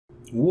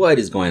What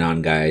is going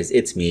on, guys?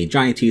 It's me,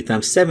 Johnny Two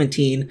Thumbs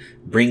 17,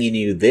 bringing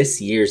you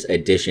this year's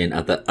edition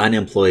of the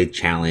Unemployed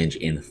Challenge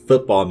in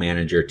Football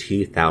Manager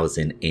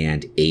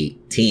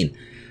 2018.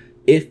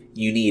 If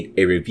you need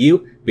a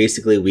review,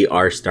 basically we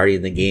are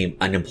starting the game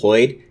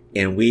unemployed,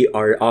 and we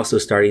are also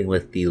starting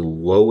with the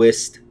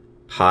lowest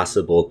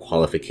possible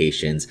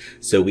qualifications.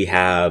 So we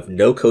have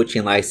no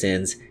coaching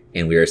license,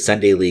 and we are a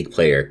Sunday League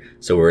player.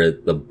 So we're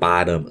at the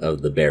bottom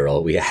of the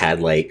barrel. We had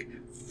like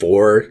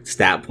 4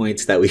 stat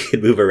points that we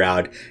could move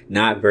around,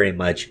 not very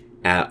much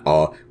at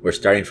all. We're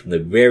starting from the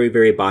very,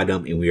 very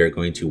bottom, and we are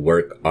going to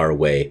work our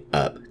way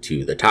up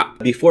to the top.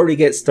 Before we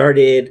get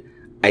started,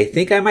 I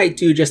think I might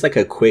do just like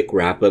a quick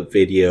wrap-up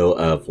video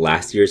of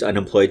last year's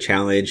Unemployed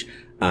Challenge.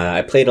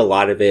 I played a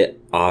lot of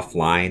it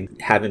offline,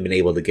 haven't been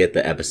able to get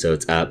the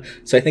episodes up,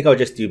 so I think I'll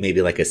just do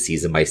maybe like a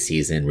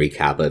season-by-season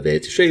recap of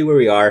it to show you where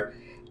we are.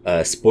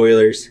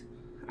 Spoilers,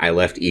 I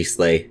left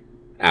Eastlay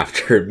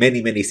after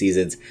many, many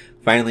seasons.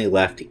 Finally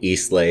left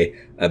Eastlay,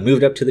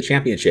 moved up to the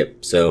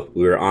championship, so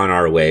we were on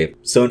our way.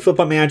 So in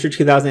Football Manager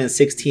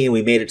 2016,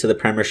 we made it to the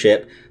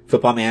Premiership.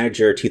 Football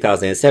Manager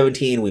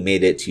 2017, we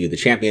made it to the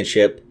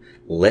championship.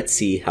 Let's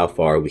see how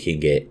far we can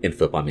get in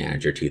Football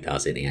Manager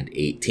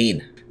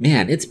 2018.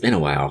 Man, it's been a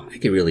while. I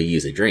could really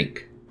use a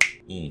drink.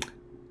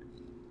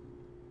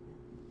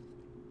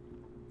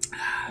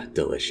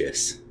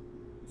 Delicious.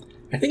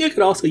 I think I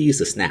could also use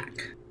a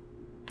snack.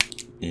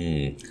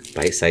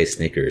 Bite-sized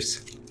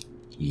Snickers.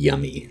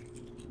 Yummy.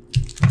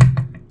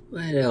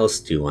 What else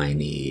do I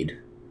need?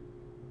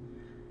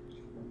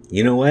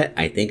 You know what?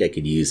 I think I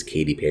could use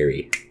Katy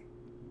Perry.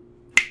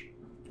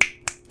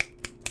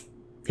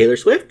 Taylor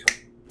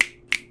Swift?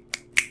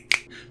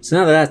 So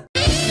now that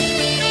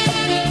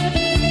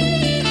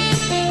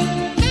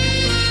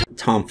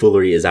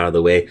tomfoolery is out of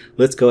the way,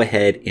 let's go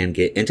ahead and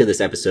get into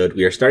this episode.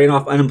 We are starting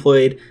off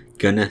unemployed,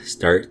 gonna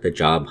start the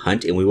job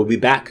hunt, and we will be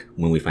back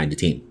when we find a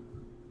team.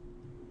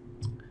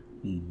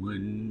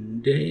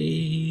 One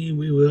day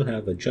we will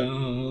have a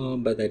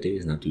job, but that day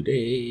is not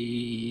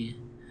today.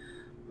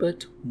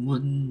 But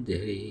one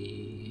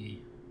day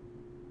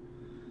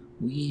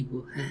we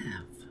will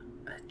have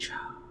a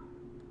job,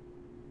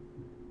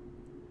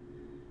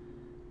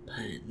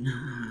 but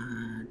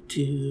not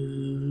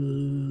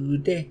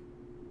today.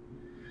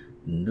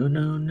 No,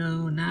 no,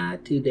 no,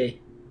 not today.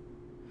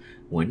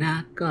 We're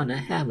not gonna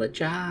have a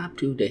job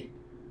today.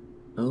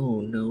 Oh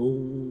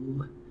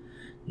no.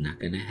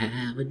 Not gonna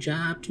have a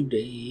job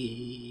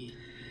today.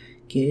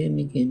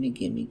 Gimme a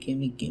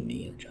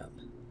job.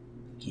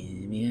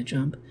 Gimme a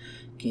job.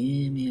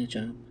 Gimme a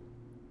job.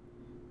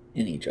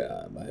 Any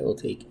job. I will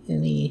take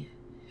any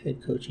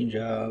head coaching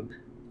job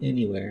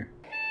anywhere.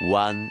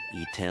 One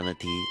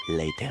eternity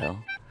later.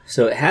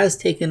 So it has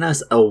taken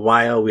us a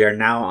while. We are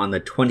now on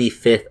the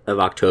 25th of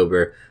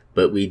October,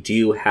 but we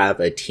do have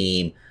a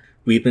team.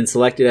 We've been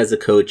selected as a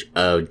coach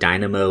of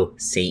Dynamo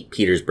St.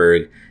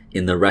 Petersburg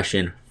in the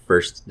Russian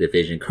First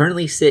Division.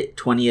 Currently sit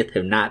 20th,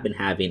 have not been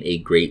having a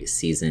great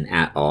season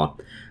at all.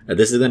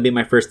 This is going to be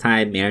my first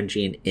time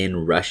managing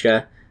in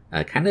Russia.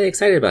 Kind of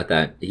excited about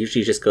that. I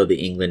usually just go the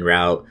England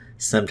route,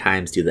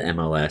 sometimes do the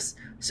MLS.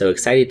 So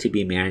excited to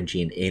be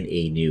managing in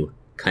a new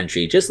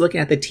country. Just looking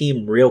at the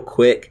team real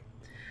quick,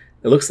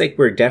 it looks like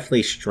we're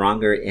definitely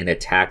stronger in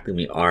attack than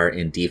we are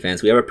in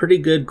defense. We have a pretty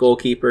good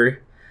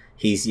goalkeeper.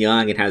 He's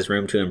young and has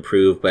room to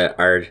improve, but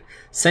our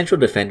central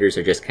defenders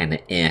are just kind of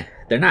They're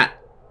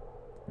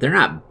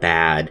not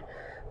bad,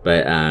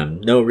 but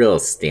no real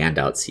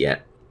standouts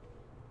yet.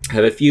 I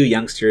have a few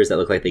youngsters that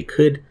look like they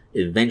could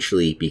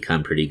eventually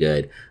become pretty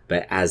good,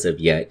 but as of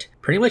yet,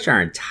 pretty much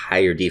our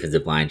entire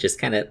defensive line just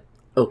kind of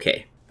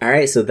okay. All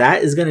right, so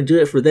that is going to do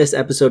it for this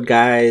episode,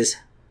 guys.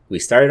 We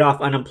started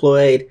off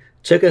unemployed,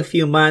 took a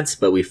few months,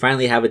 but we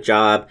finally have a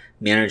job.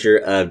 Manager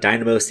of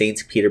Dynamo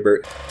St.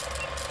 Petersburg.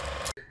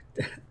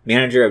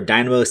 Manager of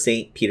Dynamo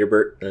St.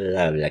 Petersburg.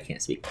 I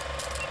can't speak.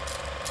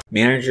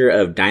 Manager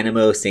of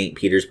Dynamo St.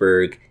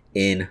 Petersburg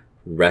in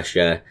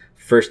Russia.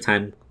 First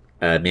time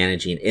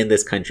managing in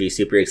this country.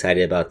 Super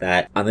excited about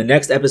that. On the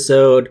next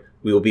episode,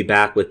 we will be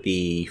back with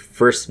the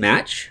first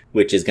match,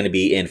 which is going to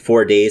be in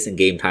 4 days in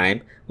game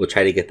time. We'll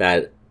try to get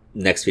that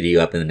next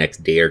video up in the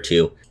next day or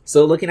two.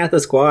 So looking at the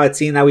squad,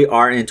 seeing that we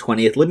are in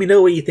 20th, let me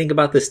know what you think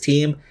about this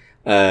team.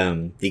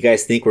 Do you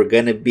guys think we're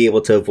going to be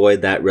able to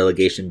avoid that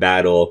relegation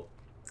battle?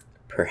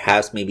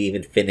 Perhaps maybe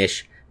even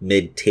finish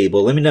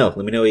mid-table. Let me know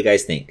what you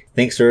guys think.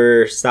 Thanks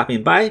for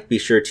stopping by. Be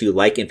sure to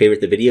like and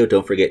favorite the video.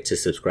 Don't forget to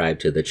subscribe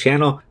to the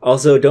channel.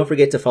 Also, don't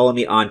forget to follow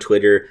me on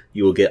Twitter.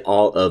 You will get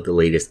all of the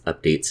latest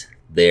updates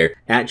there.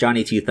 At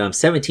Johnny Two Thumbs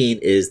 17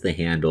 is the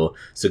handle.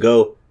 So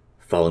go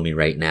follow me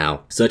right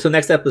now. So until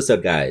next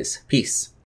episode, guys. Peace.